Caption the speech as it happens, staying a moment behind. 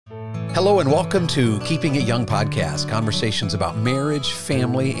Hello and welcome to Keeping It Young podcast, conversations about marriage,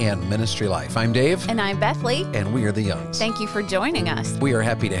 family, and ministry life. I'm Dave. And I'm Bethlie. And we are the Youngs. Thank you for joining us. We are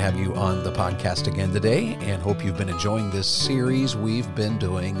happy to have you on the podcast again today and hope you've been enjoying this series we've been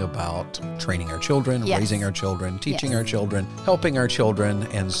doing about training our children, raising our children, teaching our children, helping our children,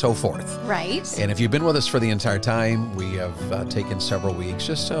 and so forth. Right. And if you've been with us for the entire time, we have taken several weeks,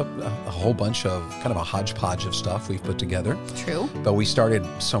 just a whole bunch of kind of a hodgepodge of stuff we've put together. True. But we started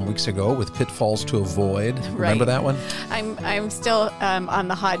some weeks ago with pitfalls to avoid. Remember that one? I'm still on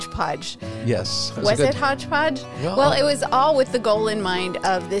the hodgepodge. Yes. Was it hodgepodge? Well, it was all with the goal in mind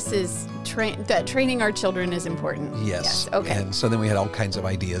of this is that training our children is important. Yes. Okay. And so then we had all kinds of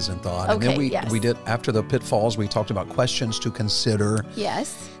ideas and thought. Okay, and then we did, after the pitfalls, we talked about questions to consider.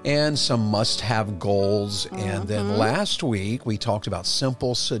 Yes. And some must-have goals. And then last week, we talked about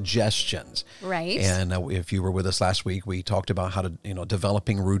simple suggestions. Right. And if you were with us last week, we talked about how to,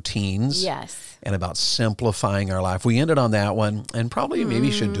 developing routines. Yes. And about simplifying our life. We ended on that one, and probably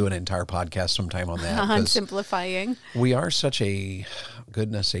maybe should do an entire podcast sometime on that. On simplifying. We are such a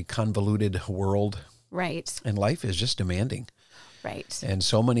convoluted world. Right. And life is just demanding. Right. And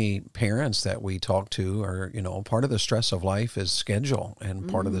so many parents that we talk to are, part of the stress of life is schedule. And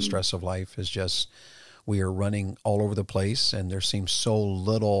part of the stress of life is just we are running all over the place and there seems so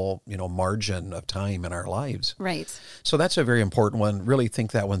little, margin of time in our lives. Right. So that's a very important one. Really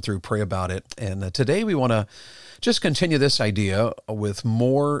think that one through, pray about it. And today we want to just continue this idea with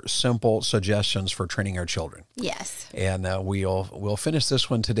more simple suggestions for training our children. Yes. And we'll finish this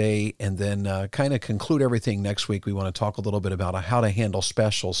one today and then kind of conclude everything next week. We want to talk a little bit about how to handle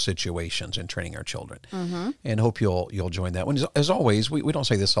special situations in training our children. And hope you'll join that one. As always, we don't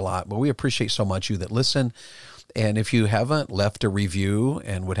say this a lot, but we appreciate so much you that listen. And if you haven't left a review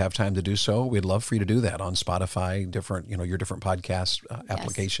and would have time to do so, we'd love for you to do that on Spotify, your different podcast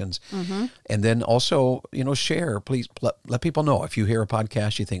applications. And then also, share, please let people know if you hear a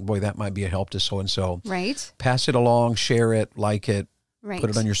podcast, you think, boy, that might be a help to so-and-so. Right. Pass it along, share it, like it, Right. put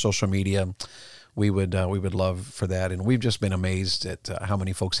it on your social media. We would love for that. And we've just been amazed at how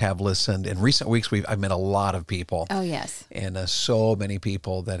many folks have listened. In recent weeks, I've met a lot of people. Oh, yes. And so many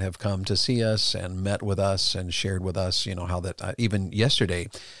people that have come to see us and met with us and shared with us, how that even yesterday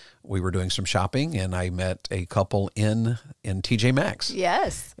we were doing some shopping and I met a couple in TJ Maxx.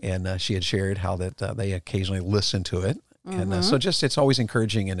 Yes. And she had shared how that they occasionally listen to it. And so it's always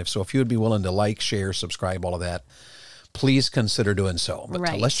encouraging. And if you would be willing to like, share, subscribe, all of that, please consider doing so. But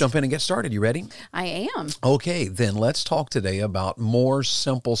let's jump in and get started. You ready? I am. Okay, then let's talk today about more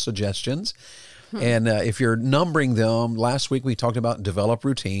simple suggestions. And if you're numbering them, last week we talked about develop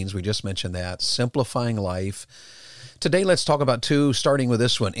routines. We just mentioned that. Simplifying life. Today, let's talk about two, starting with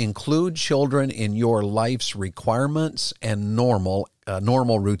this one. Include children in your life's requirements and normal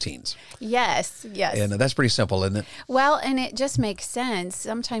routines. Yes, yes. And that's pretty simple, isn't it? Well, and it just makes sense.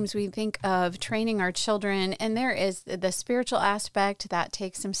 Sometimes we think of training our children, and there is the spiritual aspect that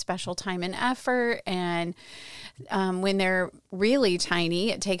takes some special time and effort. And when they're really tiny,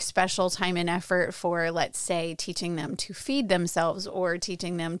 it takes special time and effort for, let's say, teaching them to feed themselves or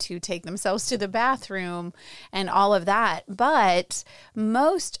teaching them to take themselves to the bathroom and all of that. But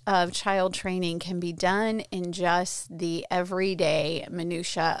most of child training can be done in just the everyday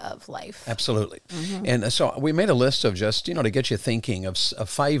minutia of life. Absolutely. And so we made a list of just, to get you thinking of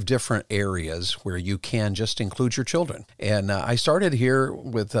 5 different areas where you can just include your children. And I started here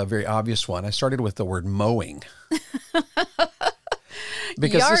with a very obvious one. I started with the word mowing.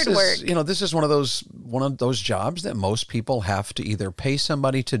 Because this is one of those jobs that most people have to either pay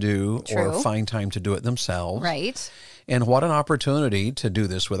somebody to do or find time to do it themselves. Right. And what an opportunity to do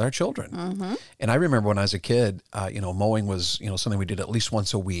this with our children. And I remember when I was a kid, mowing was, something we did at least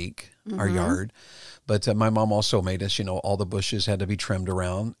once a week, our yard. But my mom also made us, all the bushes had to be trimmed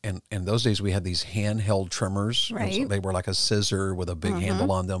around. And those days we had these handheld trimmers. Right. They were like a scissor with a big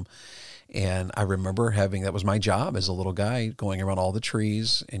handle on them. And I remember that was my job as a little guy, going around all the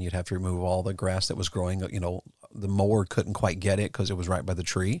trees, and you'd have to remove all the grass that was growing. The mower couldn't quite get it because it was right by the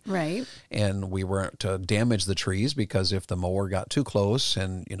tree. Right. And we weren't to damage the trees because if the mower got too close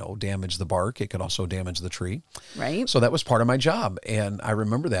and, damaged the bark, it could also damage the tree. Right. So that was part of my job. And I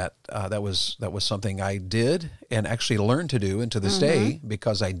remember that that was something I did and actually learned to do. And to this day,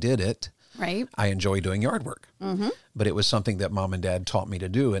 because I did it, Right. I enjoy doing yard work. But it was something that mom and dad taught me to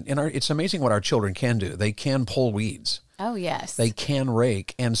do. And it's amazing what our children can do. They can pull weeds. Oh, yes. They can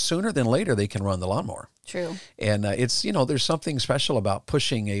rake. And sooner than later, they can run the lawnmower. True. And it's, there's something special about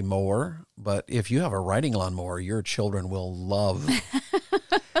pushing a mower. But if you have a riding lawnmower, your children will love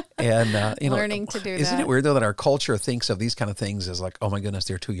And, learning to do that. Isn't it weird though that our culture thinks of these kind of things as like, oh my goodness,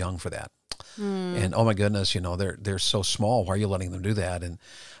 they're too young for that. And oh my goodness, they're so small. Why are you letting them do that? And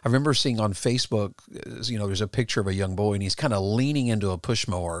I remember seeing on Facebook, there's a picture of a young boy and he's kind of leaning into a push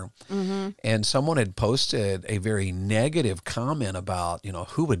mower. And someone had posted a very negative comment about,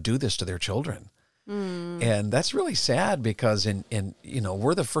 who would do this to their children. And that's really sad because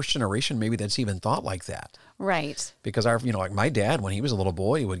we're the first generation maybe that's even thought like that. Right. Because like my dad, when he was a little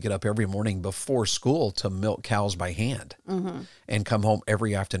boy, he would get up every morning before school to milk cows by hand and come home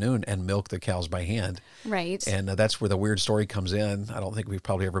every afternoon and milk the cows by hand. Right. And that's where the weird story comes in. I don't think we've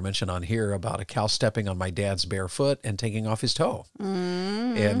probably ever mentioned on here about a cow stepping on my dad's bare foot and taking off his toe.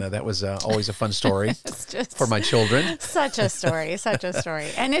 And that was always a fun story for my children. Such a story.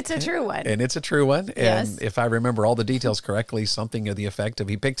 And it's a true one. And it's a true one. Yes. And if I remember all the details correctly, something of the effect of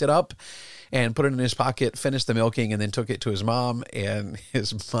he picked it up and put it in his pocket, finished the milking, and then took it to his mom. And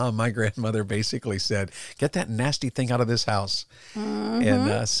his mom, my grandmother, basically said, "Get that nasty thing out of this house."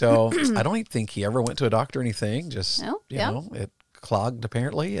 And so I don't even think he ever went to a doctor or anything. Just, it clogged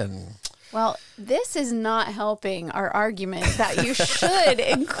apparently. And well, this is not helping our argument that you should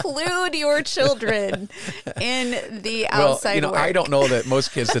include your children in the outside work. I don't know that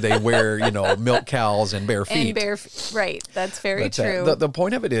most kids today wear, milk cows and bare feet. Right. That's very true. The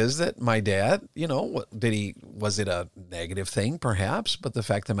point of it is that my dad, was it a negative thing? Perhaps. But the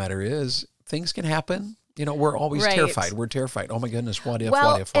fact of the matter is things can happen. We're always terrified. We're terrified. Oh my goodness, what if,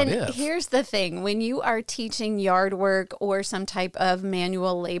 what if? Here's the thing. When you are teaching yard work or some type of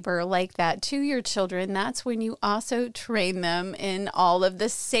manual labor like that to your children, that's when you also train them in all of the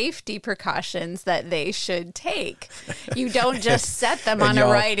safety precautions that they should take. You don't just set them on a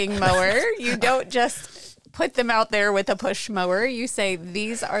riding mower. You don't just put them out there with a push mower. You say,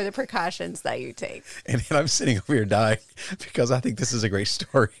 these are the precautions that you take. And I'm sitting over here dying because I think this is a great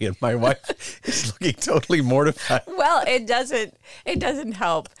story. And my wife is looking totally mortified. Well, it doesn't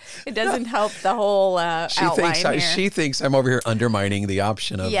help. It doesn't help the whole outline here. She thinks I'm over here undermining the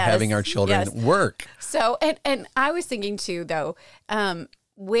option of having our children work. So, and I was thinking too, though,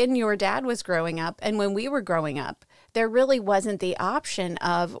 when your dad was growing up and when we were growing up, there really wasn't the option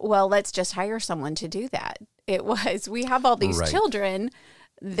of, well, let's just hire someone to do that. It was, we have all these children,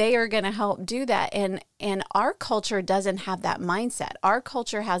 they are going to help do that. And our culture doesn't have that mindset. Our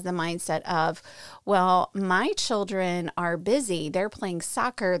culture has the mindset of, well, my children are busy. They're playing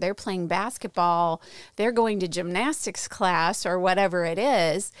soccer, they're playing basketball, they're going to gymnastics class or whatever it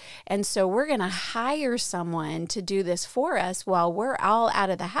is. And so we're going to hire someone to do this for us while we're all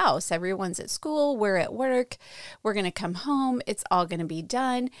out of the house. Everyone's at school, we're at work, we're going to come home, it's all going to be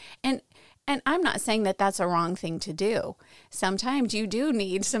done. And I'm not saying that that's a wrong thing to do. Sometimes you do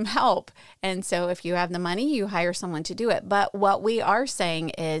need some help. And so if you have the money, you hire someone to do it. But what we are saying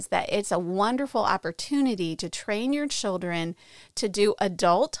is that it's a wonderful opportunity to train your children to do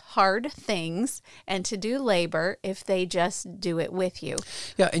adult hard things and to do labor if they just do it with you.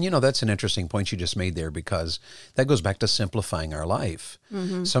 Yeah, and that's an interesting point you just made there because that goes back to simplifying our life.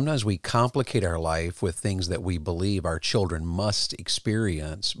 Sometimes we complicate our life with things that we believe our children must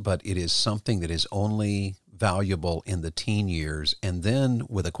experience, but it is something that is only valuable in the teen years and then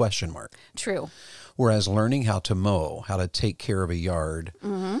with a question mark. True. Whereas learning how to mow, how to take care of a yard,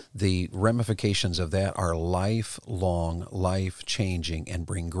 the ramifications of that are lifelong, life-changing, and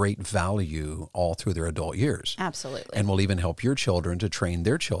bring great value all through their adult years. Absolutely. And will even help your children to train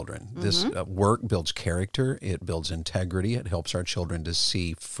their children. This work builds character, it builds integrity, it helps our children to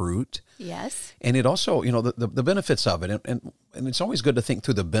see fruit. Yes. And it also, the benefits of it, and it's always good to think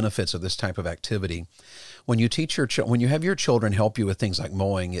through the benefits of this type of activity. When you teach when you have your children help you with things like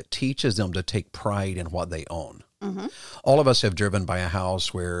mowing, it teaches them to take pride in what they own. All of us have driven by a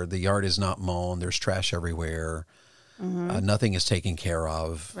house where the yard is not mown, there's trash everywhere, nothing is taken care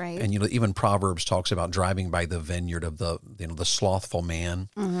of. Right. And even Proverbs talks about driving by the vineyard of the slothful man,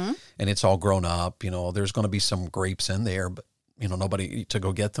 and it's all grown up. There's going to be some grapes in there, but nobody to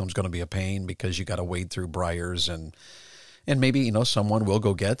go get them is going to be a pain because you got to wade through briars and maybe, someone will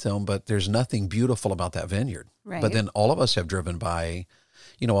go get them, but there's nothing beautiful about that vineyard. Right. But then all of us have driven by,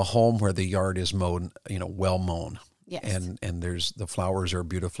 a home where the yard is mowed, well mown. Yes. And the flowers are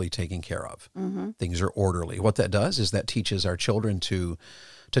beautifully taken care of. Things are orderly. What that does is that teaches our children to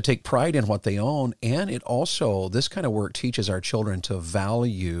take pride in what they own. And it also, this kind of work teaches our children to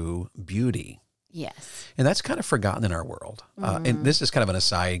value beauty. Yes. And that's kind of forgotten in our world. And this is kind of an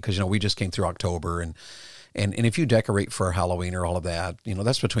aside because, we just came through October And if you decorate for Halloween or all of that,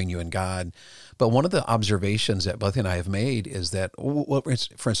 that's between you and God. But one of the observations that Bethany and I have made is that,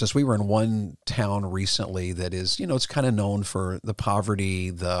 for instance, we were in one town recently that is, it's kind of known for the poverty,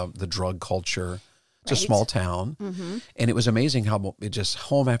 the drug culture. It's a small town. And it was amazing how it just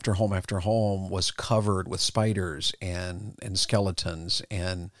home after home after home was covered with spiders and skeletons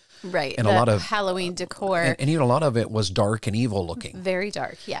and and a lot of Halloween decor. And even a lot of it was dark and evil looking. Very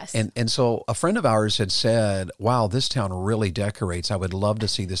dark, yes. And so a friend of ours had said, wow, this town really decorates. I would love to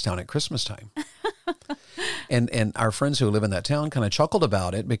see this town at Christmas time. And our friends who live in that town kind of chuckled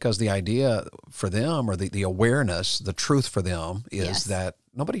about it because the idea for them, or the awareness, the truth for them is that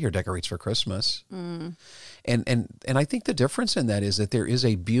nobody here decorates for Christmas. And I think the difference in that is that there is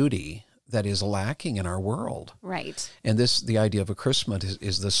a beauty that is lacking in our world. Right. And the idea of a Christmas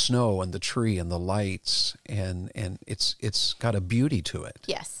is the snow and the tree and the lights, and it's got a beauty to it.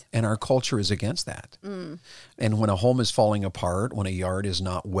 Yes. And our culture is against that. And when a home is falling apart, when a yard is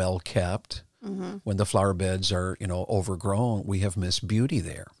not well kept, when the flower beds are, overgrown, we have missed beauty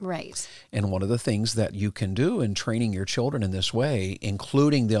there. Right. And one of the things that you can do in training your children in this way,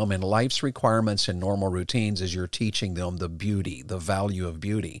 including them in life's requirements and normal routines, is you're teaching them the beauty, the value of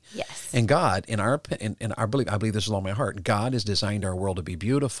beauty. Yes. And God, I believe this with all my heart, God has designed our world to be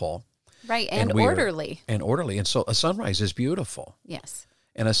beautiful. Right, and orderly. And so a sunrise is beautiful. Yes.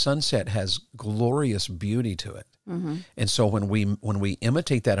 And a sunset has glorious beauty to it. And so when we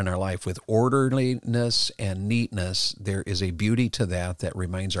imitate that in our life with orderliness and neatness, there is a beauty to that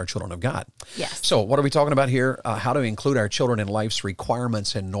reminds our children of God. Yes. So what are we talking about here? How to include our children in life's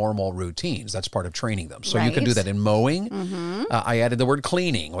requirements and normal routines. That's part of training them. So you can do that in mowing. I added the word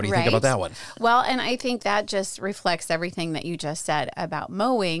cleaning. What do you think about that one? Well, and I think that just reflects everything that you just said about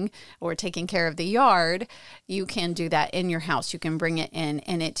mowing or taking care of the yard. You can do that in your house. You can bring it in,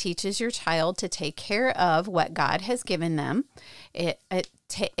 and it teaches your child to take care of what God has given them. It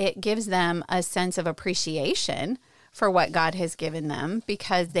gives them a sense of appreciation for what God has given them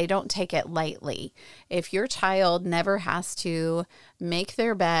because they don't take it lightly. If your child never has to make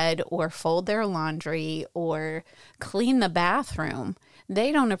their bed or fold their laundry or clean the bathroom,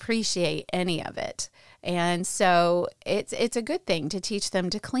 they don't appreciate any of it. And so it's a good thing to teach them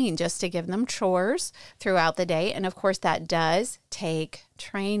to clean, just to give them chores throughout the day. And of course, that does take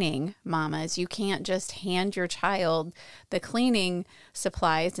training, mamas. You can't just hand your child the cleaning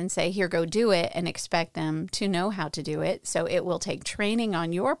supplies and say, here, go do it, and expect them to know how to do it. So it will take training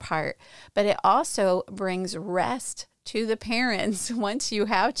on your part, but it also brings rest to the parents once you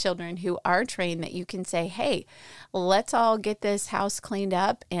have children who are trained, that you can say, hey, let's all get this house cleaned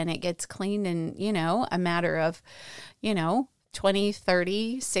up, and it gets cleaned in, a matter of, 20,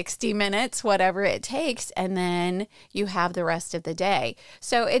 30, 60 minutes, whatever it takes, and then you have the rest of the day.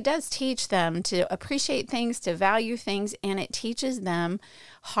 So it does teach them to appreciate things, to value things, and it teaches them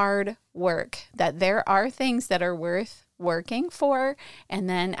hard work, that there are things that are worth working for. And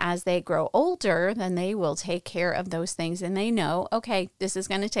then as they grow older, then they will take care of those things, and they know, okay, this is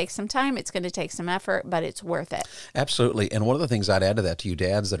going to take some time. It's going to take some effort, but it's worth it. Absolutely. And one of the things I'd add to that, to you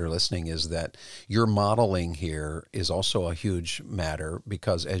dads that are listening, is that your modeling here is also a huge matter,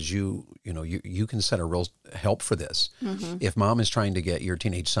 because as you can set a real help for this. If mom is trying to get your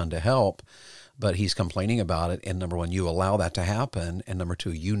teenage son to help, but he's complaining about it, and number one, you allow that to happen, and number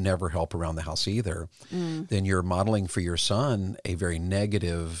two, you never help around the house either, then you're modeling for your son a very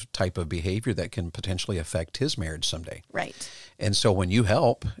negative type of behavior that can potentially affect his marriage someday. Right. And so when you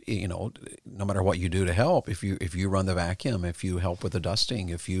help, no matter what you do to help, if you run the vacuum, if you help with the dusting,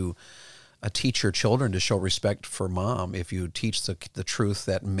 if you teach your children to show respect for mom, if you teach the truth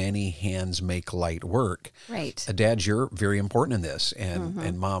that many hands make light work. Right. Dads, you're very important in this.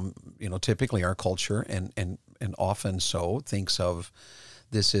 And mom, typically our culture and often so thinks of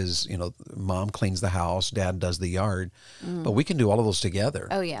this is, mom cleans the house, dad does the yard, but we can do all of those together.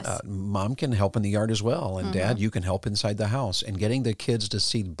 Oh, yes. Mom can help in the yard as well. And dad, you can help inside the house. And getting the kids to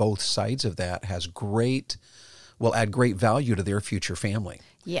see both sides of that will add great value to their future family.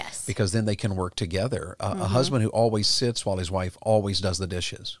 Yes. Because then they can work together. A husband who always sits while his wife always does the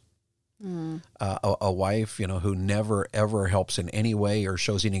dishes. A wife, who never, ever helps in any way or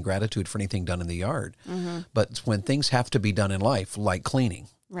shows any gratitude for anything done in the yard. But when things have to be done in life, like cleaning,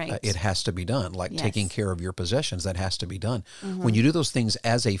 it has to be done. Like taking care of your possessions, that has to be done. When you do those things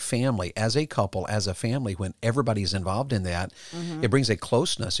as a family, as a couple, as a family, when everybody's involved in that, it brings a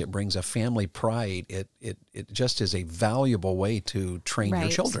closeness. It brings a family pride. It just is a valuable way to train your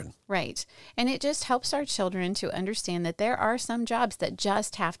children. Right. And it just helps our children to understand that there are some jobs that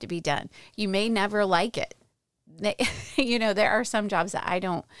just have to be done. You may never like it. there are some jobs that I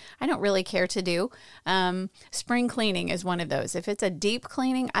don't really care to do. Spring cleaning is one of those. If it's a deep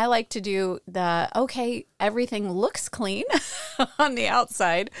cleaning, I like to do everything looks clean on the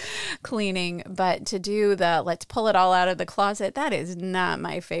outside cleaning, but to do let's pull it all out of the closet, that is not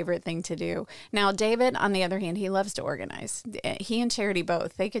my favorite thing to do. Now, David, on the other hand, he loves to organize. He and Charity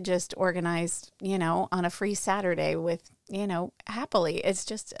both, they could just organize, on a free Saturday with, happily. It's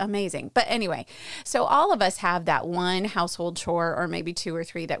just amazing. But anyway, so all of us have that one household chore or maybe two or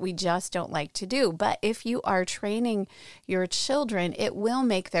three that we just don't like to do. But if you are training your children, it will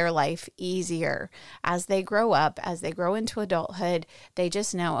make their life easier as they grow up, as they grow into adulthood. They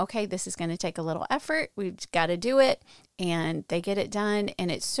just know, okay, this is going to take a little effort. We've got to do it. And they get it done,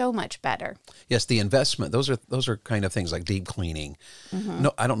 and it's so much better. Yes, the investment, those are kind of things like deep cleaning. Mm-hmm.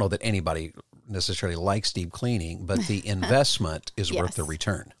 No, I don't know that anybody necessarily likes deep cleaning, but the investment is worth the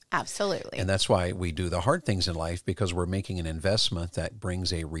return. Absolutely. And that's why we do the hard things in life, because we're making an investment that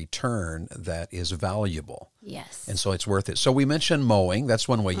brings a return that is valuable. Yes. And so it's worth it. So we mentioned mowing. That's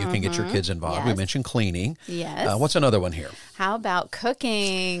one way you can get your kids involved. Yes. We mentioned cleaning. Yes. What's another one here? How about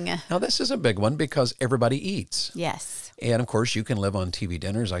cooking? Now, this is a big one because everybody eats. Yes. And of course, you can live on TV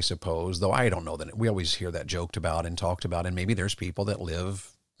dinners, I suppose, though I don't know that we always hear that joked about and talked about. And maybe there's people that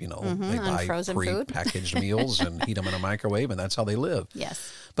live, they buy pre-packaged meals and heat them in a microwave, and that's how they live.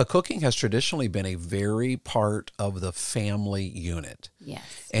 Yes. But cooking has traditionally been a very part of the family unit. Yes.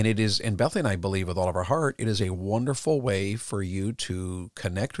 And it is, and Bethlie and I believe with all of our heart, it is a wonderful way for you to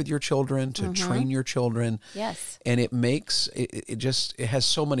connect with your children, to train your children. Yes. And it makes, it has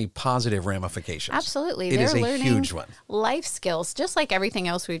so many positive ramifications. Absolutely. It is a huge one. Life skills, just like everything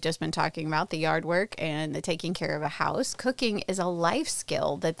else we've just been talking about, the yard work and the taking care of a house. Cooking is a life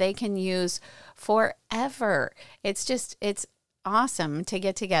skill that they can use forever. It's awesome to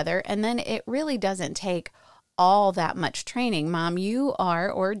get together. And then it really doesn't take all that much training. Mom,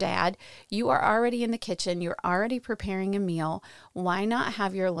 or Dad, you are already in the kitchen. You're already preparing a meal. Why not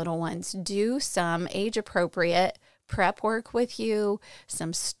have your little ones do some age-appropriate prep work with you,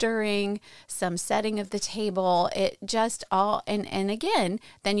 some stirring, some setting of the table. It just all, and again,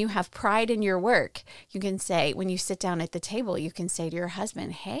 then you have pride in your work. You can say, when you sit down at the table, you can say to your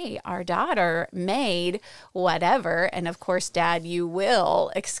husband, hey, our daughter made whatever. And of course, Dad, you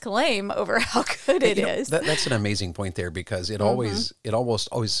will exclaim over how good it is. That's an amazing point there, because it almost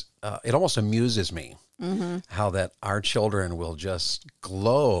amuses me. Mm-hmm. How that our children will just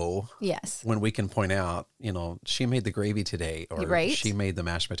glow when we can point out, she made the gravy today, or she made the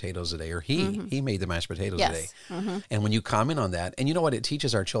mashed potatoes today, or he made the mashed potatoes today. Mm-hmm. And when you comment on that, and you know what, it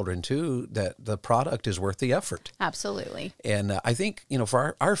teaches our children too, that the product is worth the effort. Absolutely. And I think,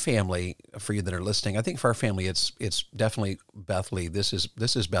 for our family, for you that are listening, I think for our family, it's definitely Bethlie. This is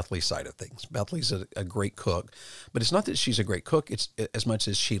Bethlie's side of things. Bethlie's a great cook, but it's not that she's a great cook. It's as much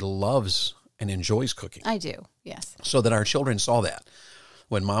as she loves and enjoys cooking. I do, yes. So that our children saw that.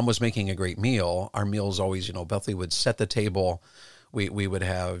 When Mom was making a great meal, our meals always, Bethlie would set the table. We would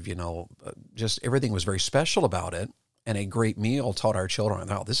have, just everything was very special about it. And a great meal taught our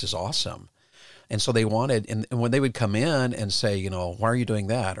children, oh, this is awesome. And so they wanted, and when they would come in and say, why are you doing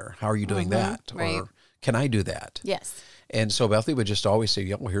that? Or how are you doing that? Right. Or can I do that? Yes. And so Bethlie would just always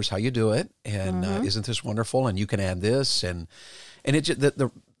say, well, here's how you do it. And isn't this wonderful? And you can add this. And it just,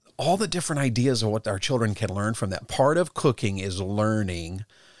 all the different ideas of what our children can learn from that. Part of cooking is learning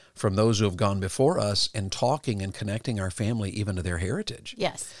from those who have gone before us and talking and connecting our family even to their heritage.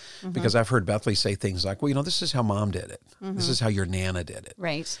 Yes. Mm-hmm. Because I've heard Bethlie say things like, well, this is how Mom did it. Mm-hmm. This is how your Nana did it.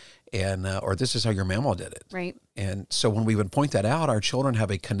 Right. And, or this is how your Mama did it. Right. And so when we would point that out, our children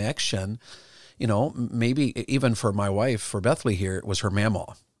have a connection, maybe even for my wife, for Bethlie here, it was her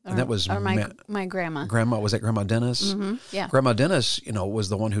Mama. And that was my grandma. Grandma, was that Grandma Dennis? Mm-hmm. Yeah. Grandma Dennis, was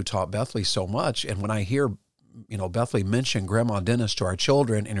the one who taught Bethlie so much. And when I hear, Bethlie mention Grandma Dennis to our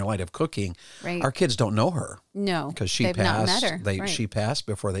children in her light of cooking, our kids don't know her. No, because she passed. Not met her. She passed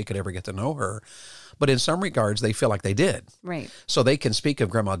before they could ever get to know her. But in some regards, they feel like they did. Right. So they can speak of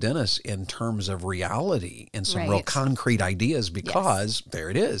Grandma Dennis in terms of reality and some real concrete ideas because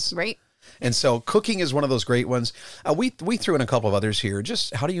there it is. Right. And so cooking is one of those great ones. We threw in a couple of others here.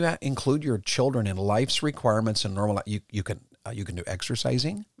 Just how do you include your children in life's requirements and normal? You can do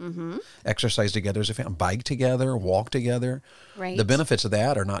exercising, exercise together as a family, bike together, walk together. Right. The benefits of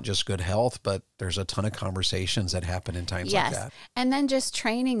that are not just good health, but there's a ton of conversations that happen in times like that. And then just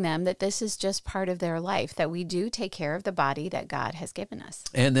training them that this is just part of their life, that we do take care of the body that God has given us.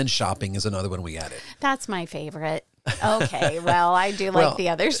 And then shopping is another one we added. That's my favorite. Okay, well, I do like the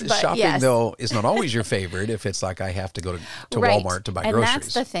others, but shopping, yes. though, is not always your favorite if it's like I have to go to Right. Walmart to buy and groceries.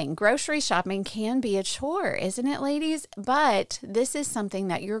 that's the thing. Grocery shopping can be a chore, isn't it, ladies? But this is something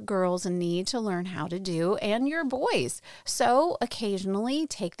that your girls need to learn how to do, and your boys. So occasionally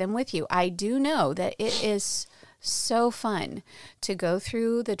take them with you. I do know that it is so fun to go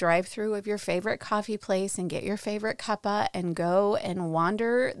through the drive-through of your favorite coffee place and get your favorite cuppa and go and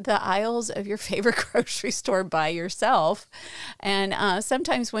wander the aisles of your favorite grocery store by yourself. And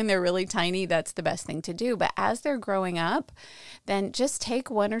sometimes when they're really tiny, that's the best thing to do. But as they're growing up, then just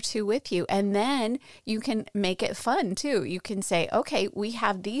take one or two with you, and then you can make it fun too. You can say, okay, we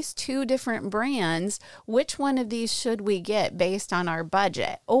have these two different brands. Which one of these should we get based on our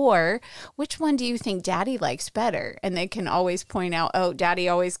budget? Or which one do you think Daddy likes better? And they can always point out, oh, Daddy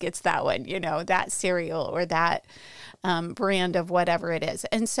always gets that one, that cereal or that brand of whatever it is.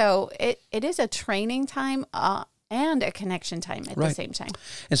 And so it is a training time and a connection time at the same time.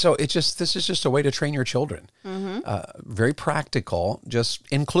 And so this is just a way to train your children. Very practical. Just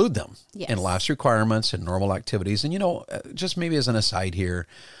include them in life's requirements and normal activities. And, just maybe as an aside here,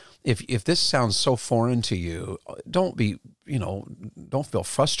 if this sounds so foreign to you, don't feel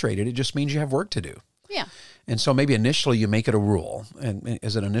frustrated. It just means you have work to do. Yeah. And so maybe initially you make it a rule. And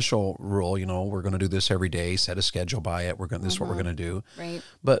as an initial rule, we're going to do this every day, set a schedule by it. This is what we're going to do. Right.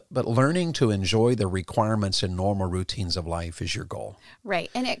 But learning to enjoy the requirements and normal routines of life is your goal. Right.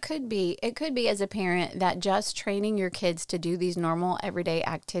 And it could be as a parent that just training your kids to do these normal everyday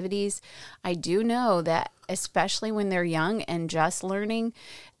activities. I do know that especially when they're young and just learning,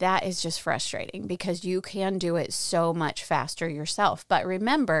 that is just frustrating because you can do it so much faster yourself. But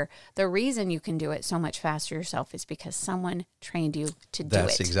remember, the reason you can do it so much faster yourself is because someone trained you to do it.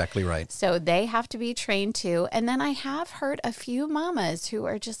 That's exactly right. So they have to be trained too. And then I have heard a few mamas who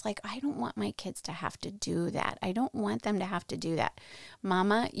are just like, I don't want my kids to have to do that. I don't want them to have to do that.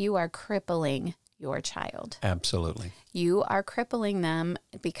 Mama, you are crippling your child. Absolutely. You are crippling them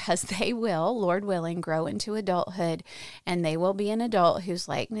because they will, Lord willing, grow into adulthood, and they will be an adult who's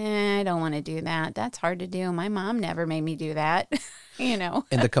like, nah, I don't want to do that. That's hard to do. My mom never made me do that, And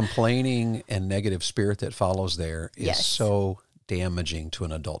the complaining and negative spirit that follows there is so damaging to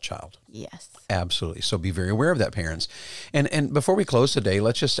an adult child. Yes. Absolutely. So be very aware of that, parents. And before we close today,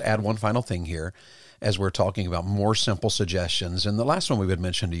 let's just add one final thing here as we're talking about more simple suggestions. And the last one we would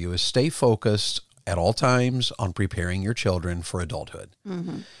mention to you is stay focused at all times on preparing your children for adulthood.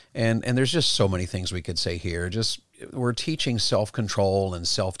 And there's just so many things we could say here. We're teaching self-control and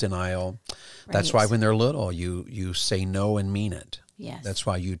self-denial. That's why when they're little, you say no and mean it. Yes. That's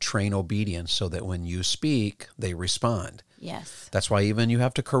why you train obedience so that when you speak, they respond. Yes. That's why even you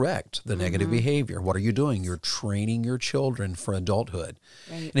have to correct the negative behavior. What are you doing? You're training your children for adulthood.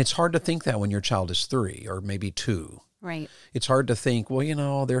 Right. And it's hard to think that when your child is 3 or maybe 2. Right. It's hard to think,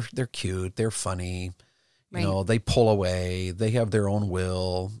 well, they're cute, they're funny, Right. They pull away, they have their own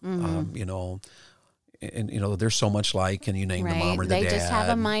will, they're so much like, and you name the mom or the dad. They just have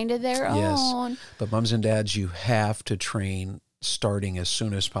a mind of their own. But moms and dads, you have to train starting as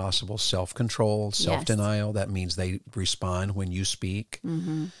soon as possible, self-control, self-denial. That means they respond when you speak.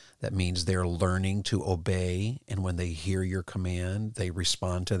 That means they're learning to obey. And when they hear your command, they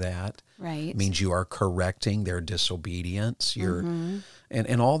respond to that. Right. It means you are correcting their disobedience.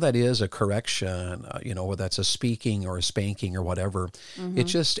 And all that is a correction, whether that's a speaking or a spanking or whatever.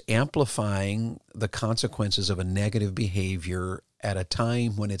 It's just amplifying the consequences of a negative behavior at a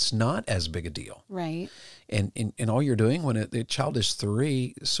time when it's not as big a deal. Right. And all you're doing when the child is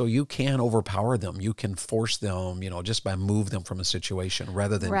 3, so you can overpower them. You can force them, just by move them from a situation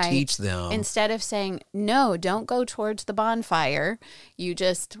rather than teach them. Instead of saying, no, don't go towards the bonfire, you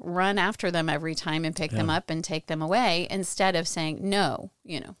just run after them every time and pick them up and take them away instead of saying no,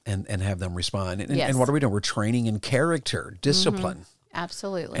 And have them respond. And what are we doing? We're training in character, discipline.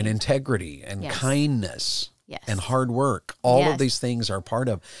 Absolutely. And integrity and kindness. Yes. And hard work. All of these things are part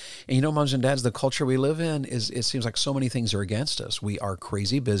of. And moms and dads, the culture we live in it seems like so many things are against us. We are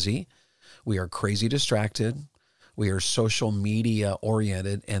crazy busy. We are crazy distracted. We are social media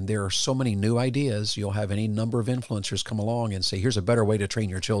oriented. And there are so many new ideas. You'll have any number of influencers come along and say, here's a better way to train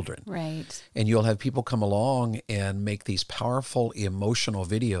your children. Right. And you'll have people come along and make these powerful emotional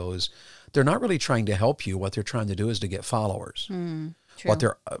videos. They're not really trying to help you. What they're trying to do is to get followers. True. What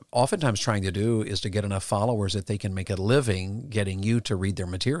they're oftentimes trying to do is to get enough followers that they can make a living getting you to read their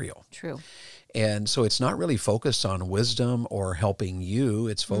material. True. And so it's not really focused on wisdom or helping you.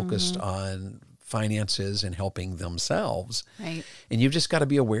 It's focused on finances and helping themselves. Right. And you've just got to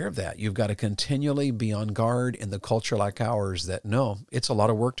be aware of that. You've got to continually be on guard in the culture like ours that, no, it's a lot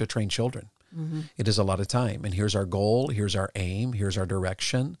of work to train children. It is a lot of time. And here's our goal. Here's our aim. Here's our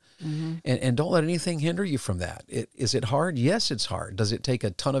direction. And don't let anything hinder you from that. Is it hard? Yes, it's hard. Does it take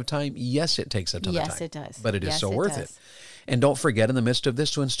a ton of time? Yes, it takes a ton of time. Yes, it does. But it is so worth it. And don't forget, in the midst of this,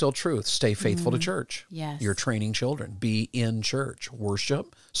 to instill truth. Stay faithful to church. Yes. You're training children. Be in church.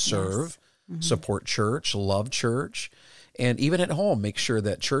 Worship, serve, support church, love church. And even at home, make sure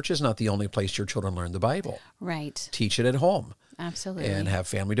that church is not the only place your children learn the Bible. Right. Teach it at home. Absolutely. And have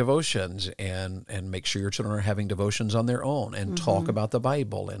family devotions, and make sure your children are having devotions on their own, and talk about the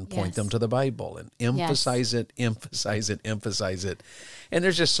Bible and point them to the Bible and emphasize it. And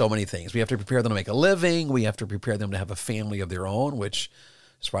there's just so many things. We have to prepare them to make a living. We have to prepare them to have a family of their own, which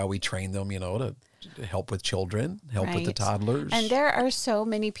is why we train them, to help with children, help with the toddlers. And there are so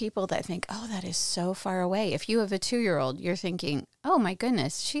many people that think, oh, that is so far away. If you have a 2-year-old, you're thinking, oh my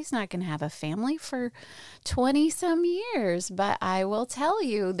goodness, she's not going to have a family for 20 some years. But I will tell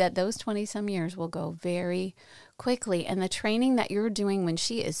you that those 20 some years will go very quickly. And the training that you're doing when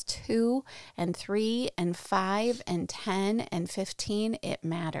she is 2 and 3 and 5 and 10 and 15, it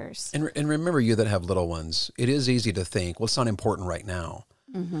matters. And remember, you that have little ones, it is easy to think, well, it's not important right now.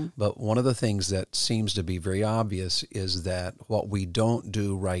 But one of the things that seems to be very obvious is that what we don't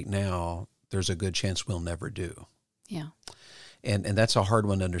do right now, there's a good chance we'll never do. Yeah. And that's a hard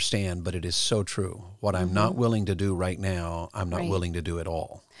one to understand, but it is so true. What I'm not willing to do right now, I'm not willing to do at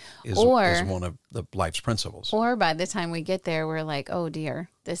all, is one of the life's principles. Or by the time we get there, we're like, oh dear,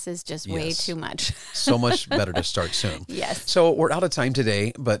 this is just way too much. So much better to start soon. Yes. So we're out of time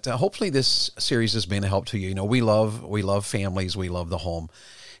today, but hopefully this series has been a help to you. We love families. We love the home.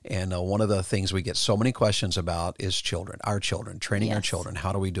 And one of the things we get so many questions about is our children, training our children.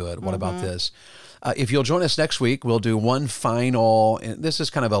 How do we do it? What about this? If you'll join us next week, we'll do one final, and this is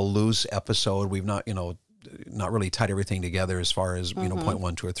kind of a loose episode. We've not really tied everything together as far as, point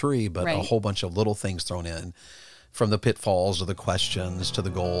 1, 2, or 3, but a whole bunch of little things thrown in, from the pitfalls to the questions to the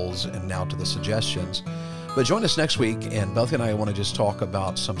goals and now to the suggestions. But join us next week, and Bethlie and I want to just talk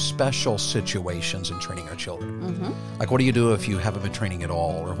about some special situations in training our children. Like, what do you do if you haven't been training at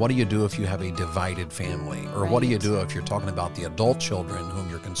all? Or what do you do if you have a divided family? Or what do you do if you're talking about the adult children whom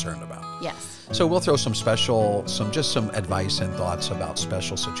you're concerned about? Yes. So we'll throw some advice and thoughts about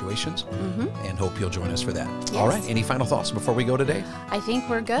special situations, and hope you'll join us for that. Yes. All right. Any final thoughts before we go today? I think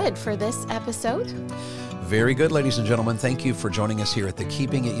we're good for this episode. Very good, ladies and gentlemen. Thank you for joining us here at the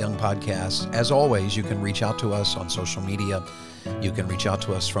Keeping It Young podcast. As always, you can reach out to us on social media. You can reach out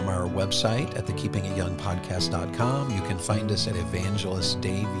to us from our website at thekeepingityoungpodcast.com. You can find us at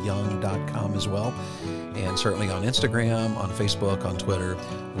evangelistdaveyoung.com as well. And certainly on Instagram, on Facebook, on Twitter.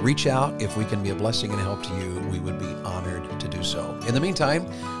 Reach out. If we can be a blessing and a help to you, we would be honored to do so. In the meantime,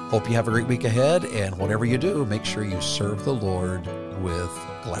 hope you have a great week ahead. And whatever you do, make sure you serve the Lord with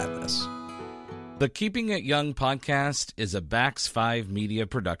gladness. The Keeping It Young podcast is a Bax 5 Media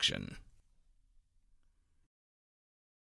production.